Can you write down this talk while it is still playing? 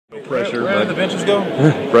pressure. Where did the benches go?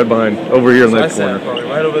 Right behind, over here in that corner. Probably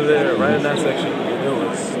right over there, right in that section.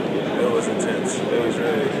 It was intense. It was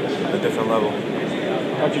really a different level.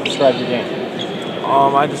 How'd you describe your game?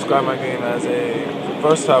 I describe my game as a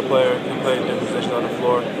versatile player, can play different positions on the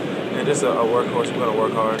floor, and just a workhorse. We're gonna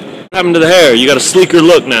work hard. What happened to the hair? You got a sleeker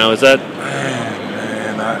look now. Is that?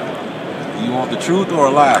 You want the truth or a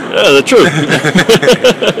lie? Yeah, the truth.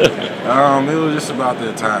 It was just about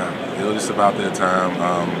that time.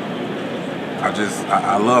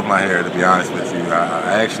 I love my hair, to be honest with you.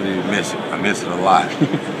 I actually miss it. I miss it a lot.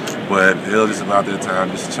 But it was just about that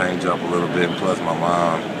time, just to change up a little bit. And plus, my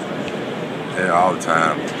mom, all the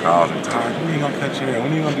time calls me, Tarik, when are you gonna cut your hair?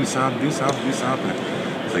 When are you gonna do something? Do something.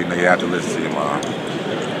 So you have to listen to your mom.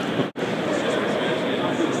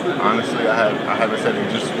 Honestly, I haven't said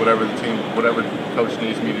it. Just whatever whatever coach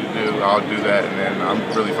needs me to do, I'll do that. And then I'm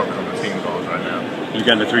really focused on the team goals right now. You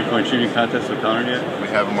got in a three-point shooting contest with Connor yet? We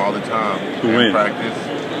have them all the time. Who wins? Practice.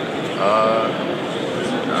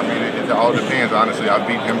 It all depends. Honestly, I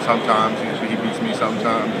beat him sometimes. He beats me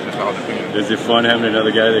sometimes. It just all depends. Is it fun having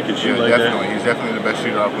another guy that can shoot like definitely. that? He's definitely the best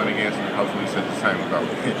shooter I've went against, and hopefully he says the same about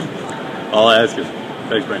me. I'll ask him.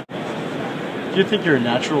 Thanks, man. Do you think you're a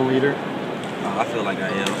natural leader? I feel like I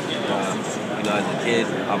am. As a kid,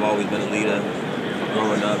 I've always been a leader.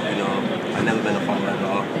 Growing up, I've never been a father at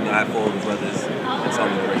all. I have 4 older brothers and some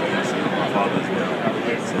of the raised my father as well.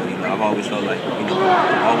 So, I've always felt like,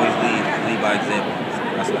 always lead by example.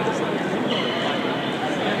 That's what I just like.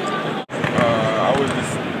 I would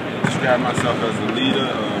just describe myself as a leader,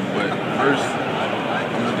 but first,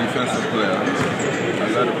 I'm a defensive player. I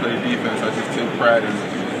love to play defense. I just take pride in it.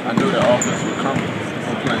 I know that offense will come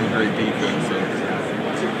from playing great defense. So.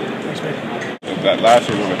 That last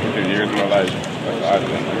year was one of the 50 years of my life. That's awesome.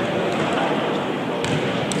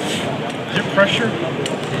 Is there pressure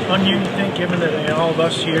on you think, given that all of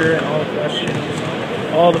us here and all the questions,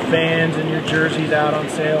 all the fans and your jerseys out on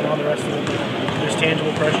sale and all the rest of it, there's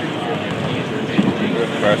tangible pressure you feel? There's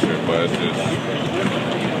pressure, but it's just,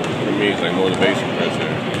 for me, it's like motivation pressure.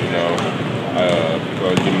 People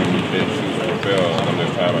are giving me big shoes to fulfill, and I'm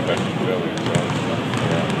just trying my best to fulfill it.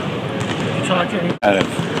 Kind of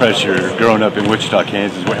pressure growing up in Wichita,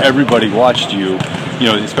 Kansas, where everybody watched you,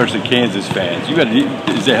 especially Kansas fans.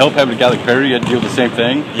 Does it help having a guy like Perry? You had to deal with the same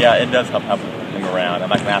thing? Yeah, it does help him around. I'm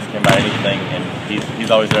not going to ask him about anything, and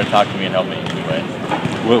he's always there to talk to me and help me anyway.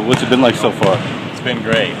 What's it been like so far? It's been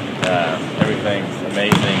great. Everything's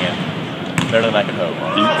amazing and better than I could hope.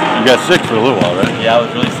 You got sick for a little while, right? Yeah, I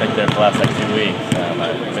was really sick there for the last 2 weeks.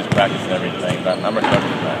 I missed practice and everything, but I'm recovering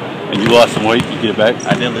from that. And you lost some weight? You get it back?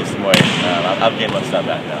 I did lose some weight. I've gained most of that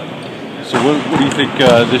back now. So what do you think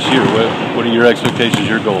this year? What are your expectations,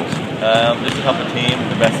 your goals? Just to help the team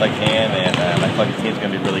the best I can, and I feel like the team's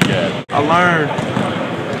going to be really good. I learned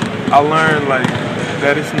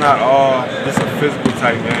that it's not all just a physical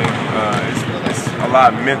type game. It's a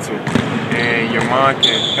lot mental, and your mind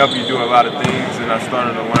can help you do a lot of things. And I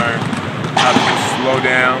started to learn how to just slow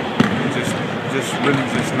down and just really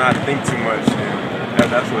not think too much. And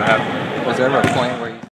that's what happened. Was there ever a point where you